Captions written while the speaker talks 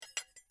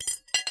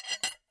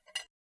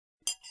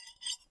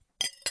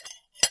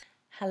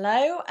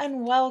Hello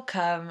and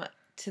welcome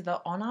to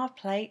the On Our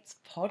Plates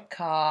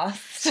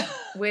podcast.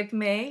 With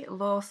me,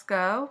 Laura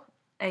Sco,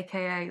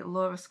 aka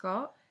Laura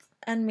Scott.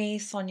 And me,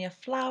 Sonia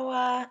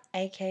Flower,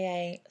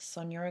 aka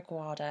Sonia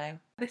Aguado.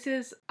 This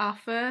is our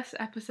first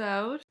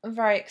episode. I'm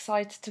very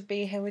excited to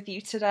be here with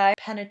you today,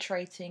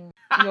 penetrating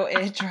your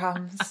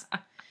eardrums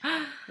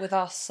with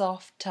our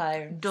soft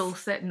tones.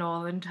 Dulcet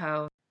northern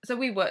tone. So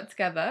we worked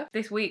together.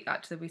 This week,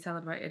 actually, we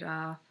celebrated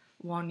our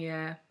 1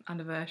 year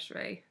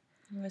anniversary.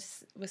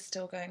 We're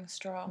still going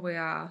strong. We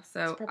are.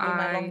 So it's probably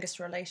my longest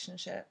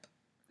relationship.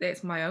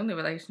 It's my only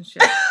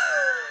relationship.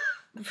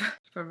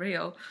 For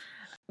real.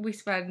 We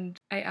spend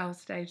 8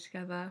 hours a day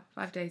together,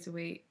 5 days a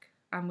week,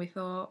 and we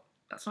thought,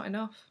 that's not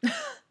enough.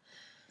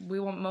 We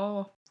want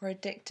more. We're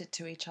addicted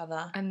to each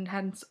other. And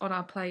hence On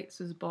Our Plates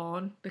was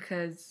born,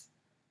 because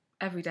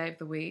every day of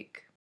the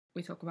week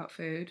we talk about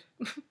food.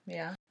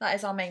 Yeah, that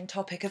is our main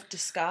topic of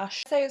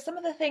discussion. So some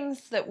of the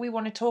things that we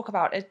want to talk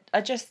about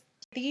are just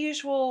the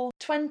usual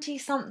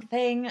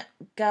 20-something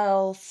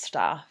girl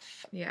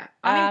stuff. Yeah.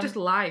 I mean, just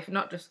life,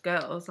 not just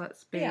girls.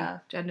 Let's be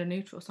gender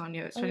neutral,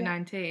 Sonia. It's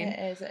 2019. Yeah.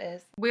 It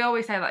is. We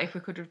always say that if we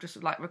could have just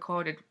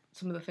recorded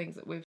some of the things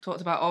that we've talked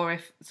about, or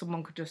if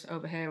someone could just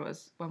overhear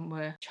us when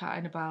we're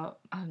chatting about,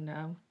 I don't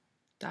know,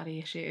 daddy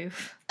issues.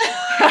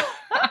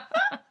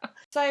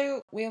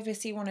 So we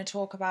obviously want to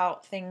talk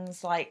about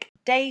things like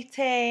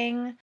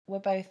dating. We're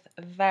both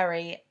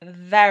very,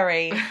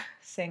 very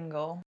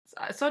single.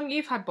 Son,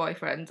 you've had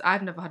boyfriends.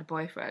 I've never had a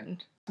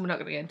boyfriend. We're not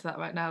going to get into that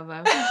right now,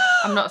 though.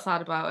 I'm not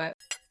sad about it.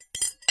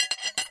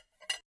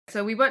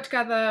 So we work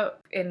together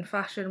in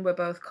fashion. We're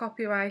both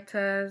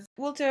copywriters.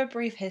 We'll do a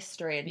brief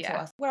history into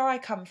us. Where I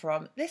come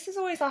from. This is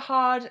always a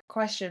hard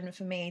question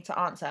for me to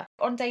answer.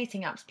 On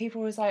dating apps, people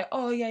always say,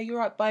 oh yeah, you're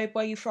right, babe,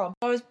 where are you from?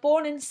 I was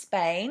born in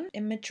Spain,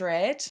 in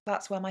Madrid.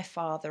 That's where my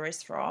father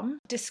is from.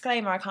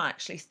 Disclaimer, I can't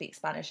actually speak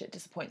Spanish. It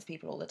disappoints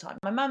people all the time.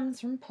 My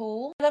mum's from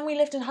Poole. Then we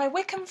lived in High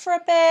Wycombe for a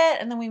bit,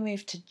 and then we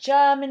moved to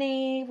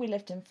Germany. We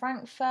lived in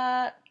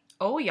Frankfurt.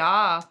 Oh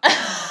yeah.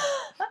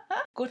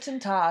 Guten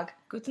Tag.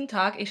 Guten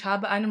Tag, ich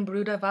habe einen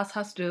Bruder, was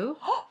hast du?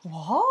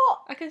 What?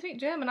 I can speak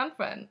German and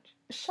French.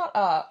 Shut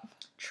up.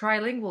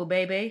 Trilingual,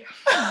 baby.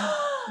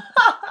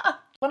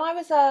 When I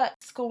was at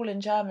school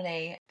in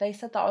Germany, they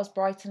said that I was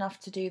bright enough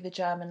to do the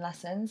German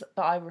lessons,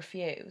 but I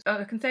refused.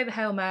 I can say the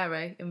Hail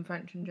Mary in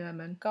French and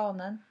German. Go on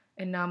then.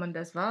 Im Namen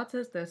des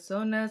Vaters, des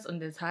Sohnes und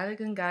des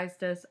Heiligen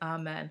Geistes.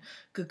 Amen.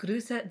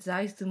 Gegrüßet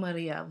seist du,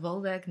 Maria,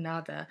 voll der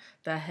Gnade.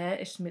 Der Herr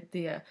ist mit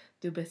dir.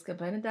 Du bist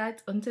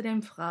gebenedeit unter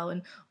den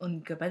Frauen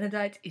und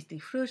gebenedeit ist die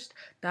Frucht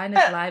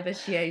deines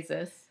Leibes,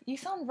 Jesus. You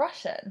sound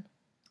Russian.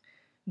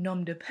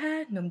 Nom de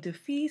Père, nom de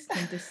Fils,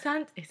 nom de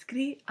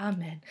Saint-Esprit.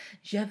 Amen.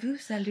 Je vous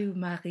salue,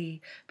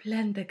 Marie,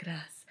 pleine de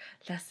grâce.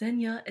 La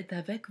Seigneur est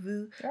avec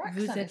vous. Your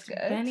Vous accent is êtes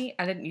good. bénie.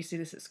 I didn't used to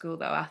do this at school,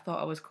 though. I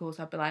thought I was cool,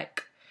 so I'd be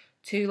like,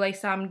 tous les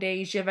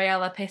samedis, je vais à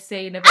la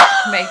piscine avec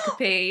mes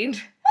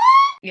copines.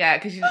 Yeah,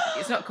 because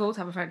it's not cool to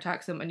have a French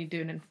accent when you're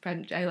doing a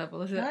French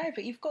A-level, is it? No,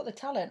 but you've got the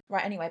talent.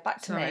 Right, anyway,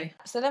 back to me. Sorry.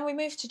 So then we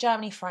moved to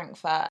Germany,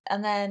 Frankfurt,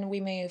 and then we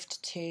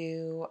moved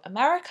to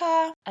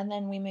America, and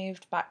then we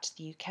moved back to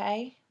the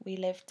UK. We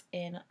lived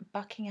in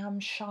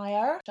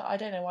Buckinghamshire. I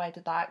don't know why I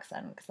did that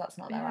accent, because that's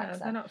not their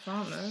accent. They're not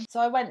farmers. So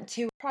I went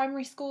to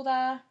primary school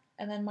there,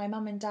 and then my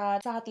mum and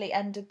dad sadly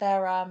ended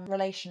their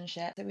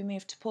relationship. So we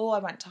moved to Poole. I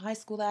went to high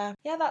school there.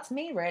 Yeah, that's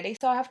me really.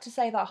 So I have to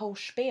say that whole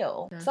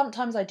spiel. Yeah.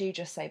 Sometimes I do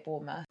just say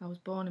Bournemouth. I was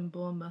born in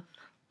Bournemouth,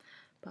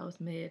 but I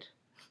was made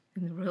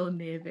in the Royal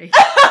Navy.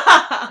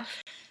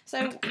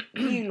 So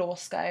you,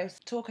 Lawsco,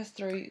 talk us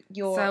through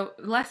your... So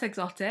less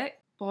exotic.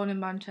 Born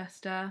in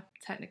Manchester,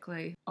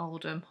 technically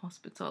Oldham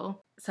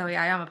Hospital. So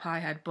yeah, I am a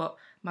piehead, but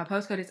my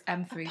postcode is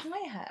M3. A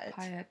piehead?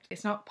 Piehead.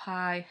 It's not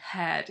pie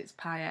head, it's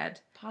piehead.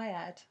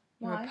 Piehead.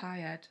 You're a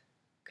piehead.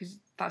 Because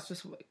that's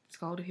just what it's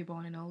called if you're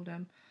born in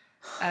Oldham.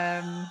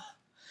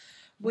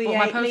 We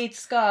ate lead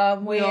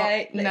scum. We all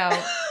ate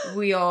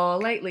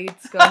lead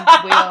scum.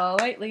 We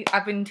all ate lead...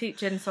 I've been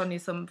teaching Sonia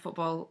some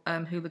football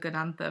hooligan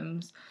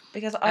anthems.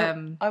 Because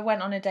I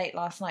went on a date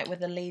last night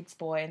with a Leeds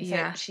boy, and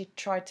so she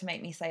tried to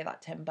make me say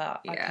that to him,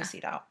 but I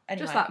pussied out.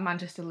 Anyway. Just that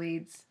Manchester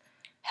Leeds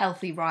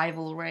healthy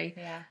rivalry.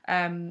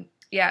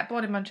 Yeah.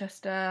 Born in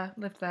Manchester,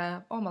 lived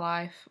there all my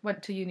life.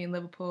 Went to uni in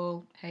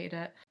Liverpool, hated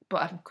it,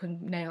 but I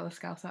couldn't nail a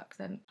Scouse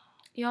accent.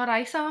 You're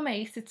right,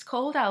 mate. It's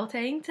cold out,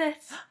 ain't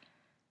it?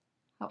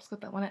 That was good,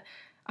 that wasn't it?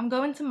 I'm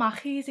going to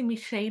Mackey's in my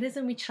shaders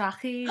and my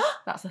trackies.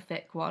 That's a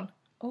thick one.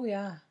 Oh,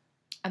 yeah.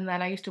 And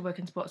then I used to work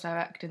in Sports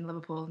Direct in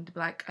Liverpool, and they'd be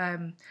like,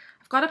 I've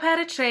got a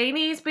pair of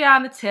trainees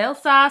behind the till,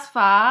 size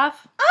 5.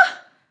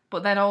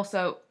 But then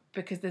also,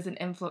 because there's an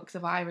influx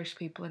of Irish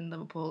people in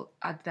Liverpool,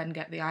 I'd then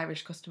get the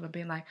Irish customer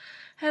being like,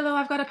 hello,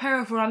 I've got a pair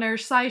of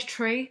runners, size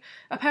 3,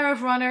 a pair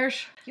of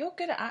runners. You're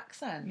good at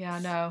accents. Yeah, I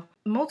know.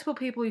 Multiple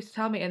people used to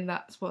tell me in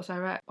that Sports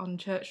Direct on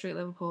Church Street,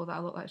 Liverpool, that I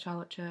look like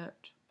Charlotte Church.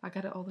 I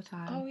get it all the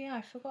time. Oh yeah,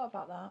 I forgot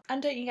about that.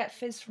 And don't you get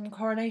Fizz from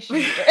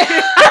Coronation Street?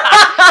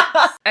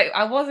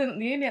 I wasn't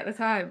in uni at the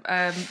time.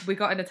 We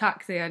got in a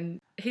taxi and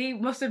he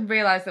must have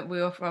realised that we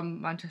were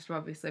from Manchester,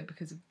 obviously,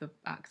 because of the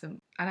accent.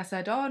 And I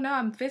said, oh no,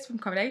 I'm Fizz from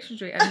Coronation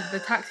Street. And the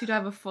taxi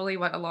driver fully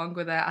went along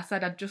with it. I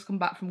said I'd just come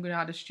back from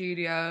Granada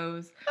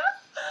Studios.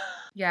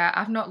 Yeah,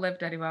 I've not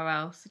lived anywhere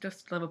else,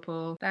 just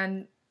Liverpool.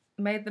 Then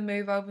made the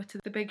move over to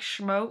the Big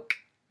Smoke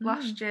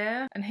last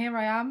year. And here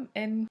I am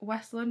in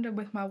West London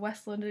with my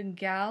West London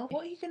gal.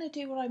 What are you going to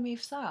do when I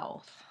move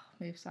south?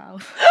 Move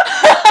south.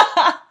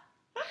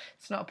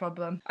 It's not a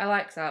problem. I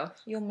like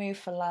south. You'll move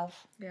for love.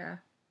 Yeah,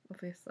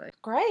 obviously.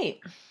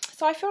 Great.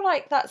 So I feel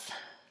like that's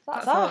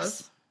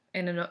us.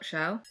 In a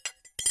nutshell.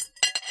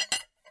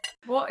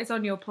 What is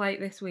on your plate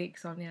this week,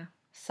 Sonia?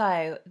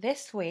 So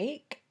this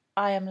week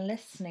I am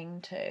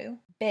listening to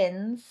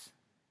Binz,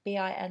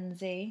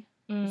 B-I-N-Z,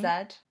 Z.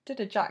 Did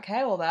a Jack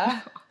Hale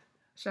there.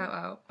 Shout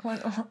out.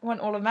 Went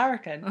all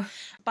American.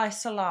 By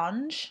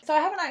Solange. So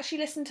I haven't actually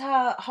listened to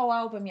her whole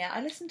album yet.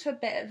 I listened to a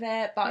bit of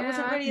it, but I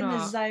wasn't really in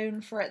the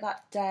zone for it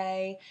that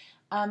day.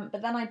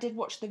 But then I did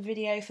watch the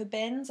video for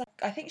Binz.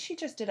 I think she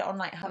just did it on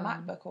like her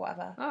MacBook or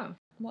whatever. Oh.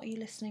 What are you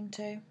listening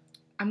to?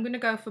 I'm going to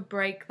go for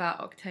Break That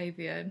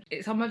Octavian.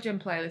 It's on my gym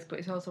playlist, but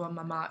it's also on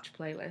my March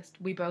playlist.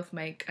 We both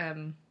make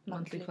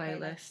monthly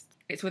playlists.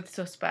 It's with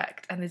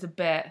Suspect, and there's a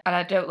bit, and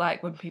I don't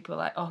like when people are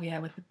like, oh yeah,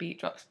 when the beat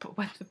drops, but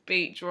when the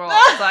beat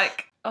drops,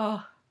 like,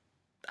 oh,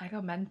 I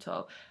go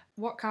mental.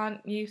 What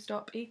can't you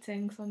stop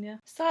eating, Sonia?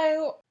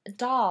 So,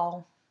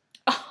 dal.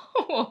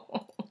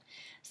 Oh.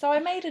 So I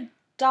made a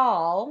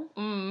dal,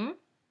 and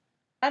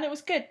it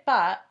was good,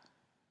 but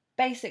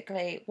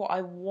basically what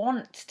I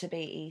want to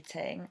be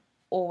eating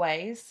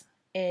always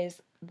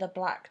is the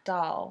black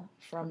dal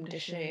from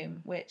Dishoom,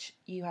 which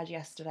you had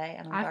yesterday,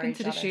 and I've been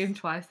to Dishoom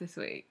twice this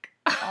week.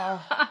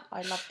 Oh,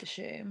 I love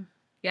Dishoom.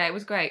 Yeah, it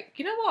was great.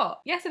 You know what?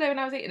 Yesterday when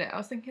I was eating it, I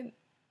was thinking,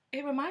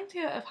 it reminds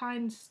me of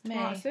Heinz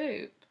tomato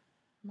soup.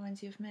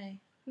 Reminds you of me?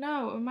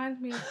 No, it reminds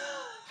me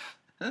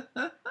of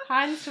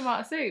Heinz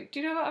tomato soup. Do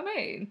you know what I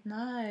mean?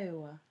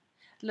 No.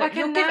 Look,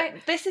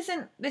 like this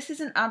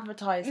isn't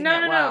advertising. No.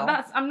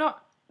 I'm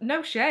not.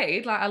 No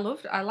shade. Like I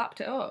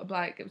lapped it up.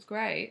 Like it was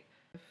great.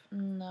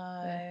 No,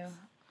 I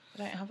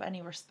don't have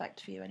any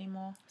respect for you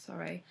anymore.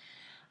 Sorry.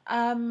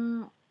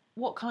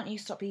 What can't you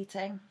stop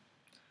eating?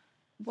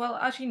 Well,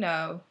 as you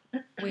know,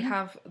 we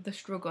have the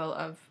struggle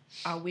of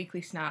our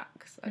weekly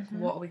snacks. Like,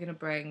 what are we going to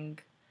bring?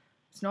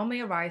 It's normally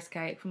a rice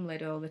cake from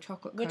Lidl, the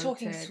chocolate coated. We're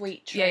talking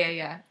sweet treat.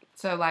 Yeah.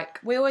 So, like,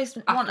 we always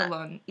want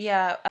lunch.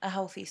 Yeah, a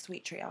healthy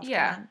sweet treat after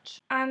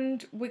lunch.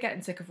 And we're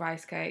getting sick of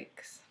rice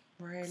cakes.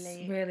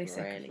 Really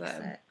sick of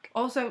them.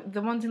 Also,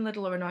 the ones in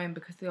Lidl are annoying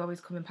because they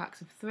always come in packs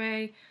of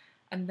 3,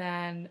 and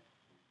then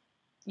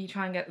you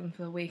try and get them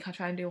for the week. I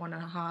try and do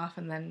 1.5,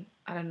 and then,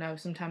 I don't know,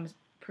 sometimes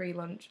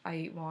pre-lunch I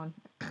eat 1,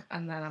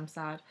 and then I'm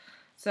sad.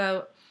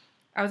 So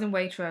I was in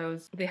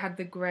Waitrose. They had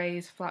the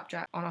Grey's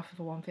Flapjack on offer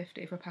for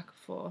 $1.50 for a pack of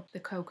 4. The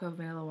cocoa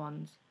vanilla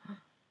ones.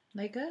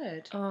 They're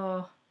good.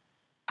 Oh,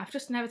 I've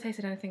just never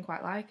tasted anything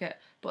quite like it.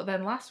 But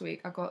then last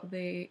week I got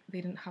they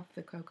didn't have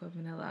the cocoa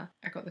vanilla.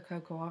 I got the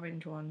cocoa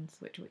orange ones,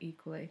 which were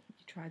equally.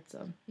 You tried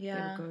some. Yeah.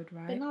 They were good,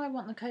 right? But now I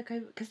want the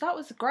cocoa, because that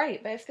was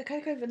great. But if the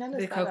cocoa vanilla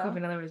is better. The cocoa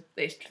vanilla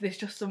is, there's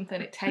just something.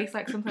 It tastes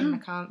like something and I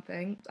can't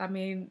think. I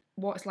mean,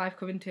 what's life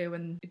coming to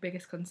when your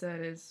biggest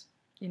concern is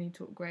you need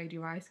to upgrade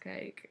your ice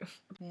cake?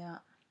 Yeah.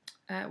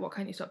 What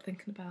can't you stop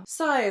thinking about?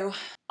 So,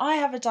 I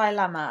have a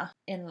dilemma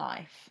in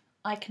life.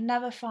 I can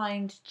never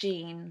find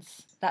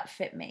jeans that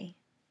fit me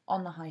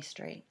on the high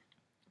street.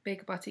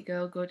 Big butty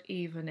girl, good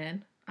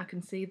evening. I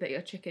can see that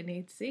your chicken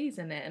needs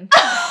seasoning.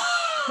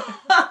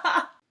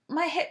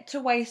 My hip to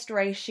waist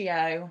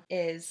ratio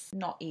is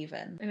not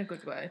even. In a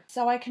good way.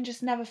 So I can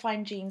just never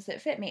find jeans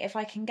that fit me. If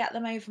I can get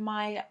them over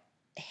my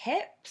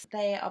hips,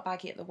 they are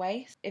baggy at the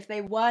waist. If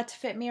they were to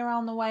fit me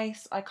around the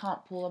waist, I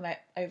can't pull them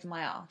over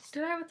my ass.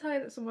 Did I ever tell you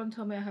that someone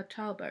told me I had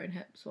childbearing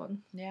hips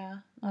once? Yeah,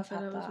 I've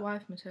said I was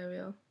wife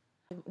material.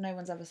 No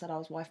one's ever said I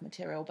was wife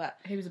material, but...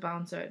 He was a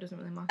bouncer, it doesn't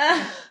really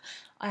matter.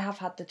 I have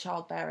had the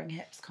childbearing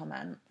hips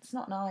comment. It's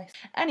not nice.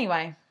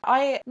 Anyway,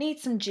 I need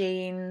some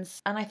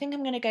jeans, and I think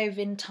I'm going to go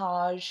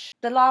vintage.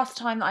 The last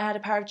time that I had a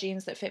pair of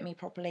jeans that fit me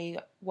properly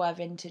were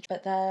vintage,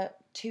 but they're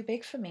too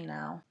big for me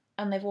now.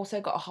 And they've also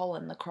got a hole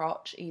in the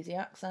crotch, easy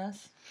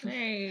access.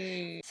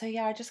 Hey. So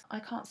yeah, I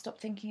can't stop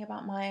thinking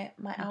about my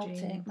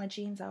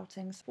jeans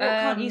outings. What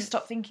can't you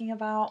stop thinking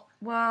about?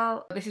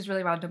 Well, this is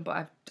really random,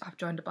 but I've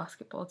joined a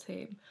basketball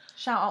team.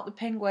 Shout out the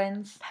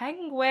Penguins.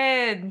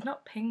 Penguin,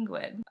 not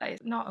Penguin.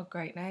 It's not a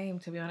great name,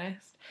 to be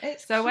honest.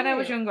 It's so cute. When I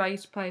was younger, I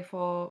used to play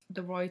for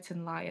the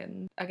Royton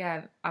Lions.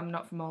 Again, I'm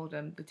not from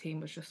Oldham. The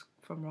team was just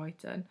from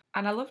Royton,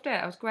 and I loved it.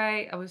 I was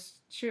great. I was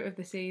shooter of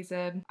the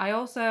season. I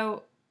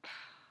also.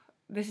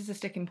 This is a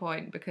sticking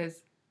point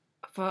because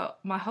for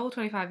my whole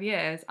 25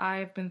 years,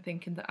 I've been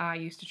thinking that I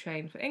used to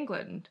train for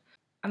England.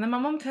 And then my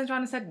mum turns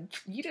around and said,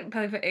 you didn't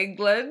play for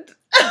England.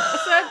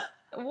 I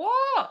said,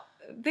 what?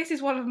 This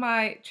is one of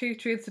my two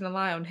truths and a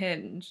lie on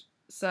Hinge.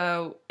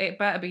 So it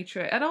better be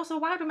true. And also,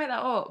 why would I make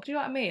that up? Do you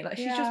know what I mean? Like,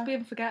 she's just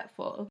being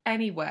forgetful.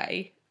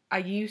 Anyway, I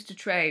used to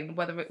train,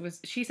 whether it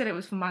was, she said it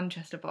was for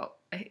Manchester, but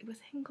it was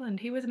England.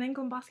 He was an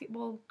England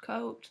basketball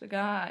coach, the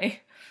guy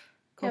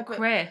called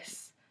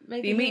Chris.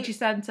 Maybe the Amici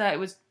Centre, it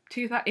was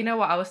You know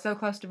what? I was so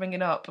close to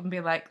ringing up and be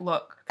like,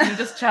 look, can you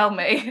just tell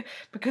me?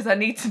 Because I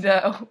need to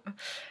know.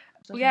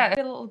 Yeah, I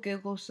did a little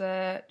Google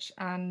search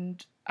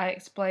and I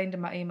explained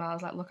in my email, I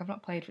was like, look, I've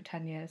not played for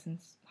 10 years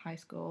since high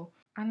school.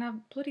 And I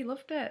bloody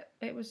loved it.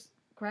 It was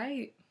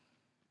great.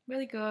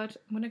 Really good.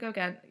 I'm going to go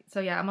again. So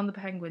yeah, I'm on the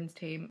Penguins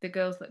team. The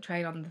girls that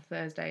train on the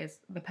Thursday is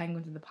the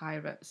Penguins and the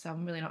Pirates. So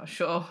I'm really not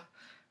sure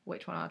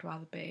which one I'd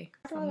rather be.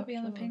 I'd rather be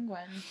on the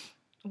Penguins.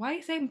 Why are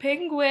you saying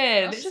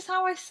Penguin? That's just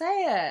how I say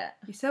it.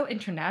 You're so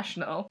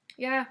international.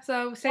 Yeah,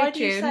 so stay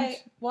tuned.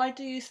 Why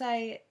do you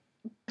say...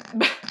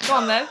 Go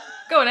on then.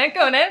 Go on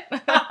in.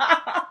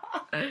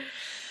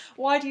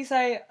 Why do you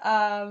say...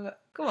 Go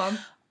on.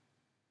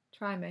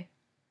 Try me.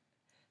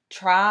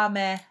 Try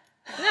me.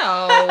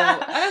 No.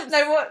 I don't...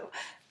 No, what...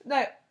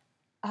 No.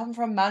 I'm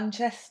from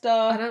Manchester.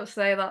 I don't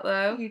say that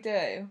though. You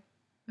do?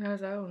 No, I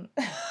don't.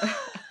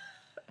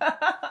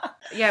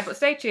 Yeah, but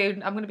stay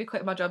tuned. I'm going to be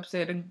quitting my job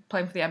soon and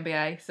playing for the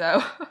NBA.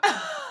 So,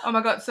 oh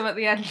my God. So at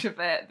the end of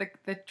it,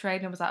 the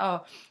trainer was like,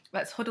 oh,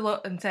 let's huddle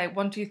up and say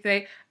 1, 2,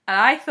 3. And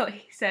I thought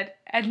he said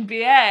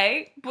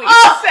NBA, but he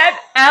said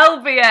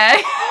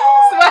LBA.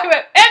 So I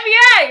went,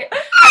 NBA!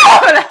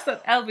 Oh, and I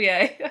said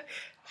LBA.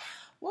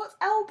 What's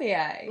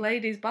LBA?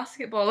 Ladies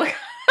basketball. What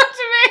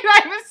do you mean?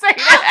 I was saying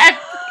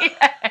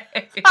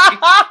NBA.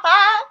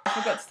 I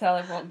forgot to tell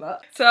everyone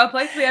that. So I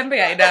play for the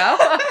NBA now.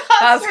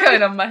 That's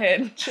going on my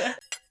hinge.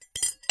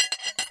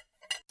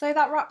 So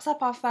that wraps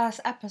up our first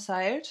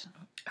episode.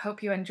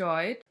 Hope you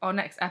enjoyed. Our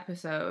next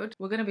episode,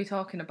 we're going to be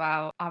talking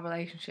about our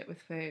relationship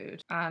with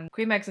food and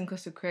cream eggs and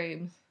custard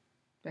creams,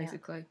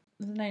 basically. Yeah.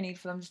 There's no need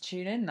for them to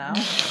tune in now.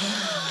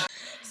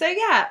 So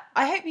yeah,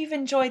 I hope you've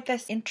enjoyed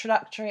this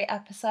introductory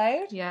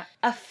episode. Yeah.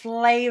 A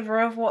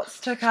flavour of what's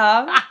to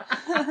come.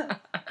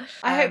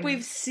 I hope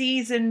we've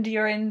seasoned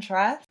your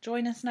interest.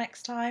 Join us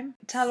next time.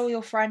 Tell all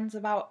your friends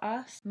about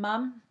us.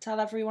 Mum, tell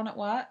everyone at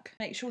work.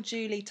 Make sure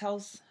Julie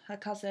tells her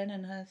cousin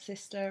and her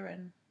sister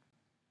and...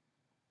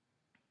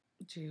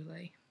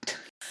 Julie.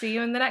 See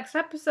you in the next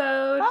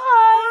episode.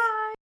 Bye.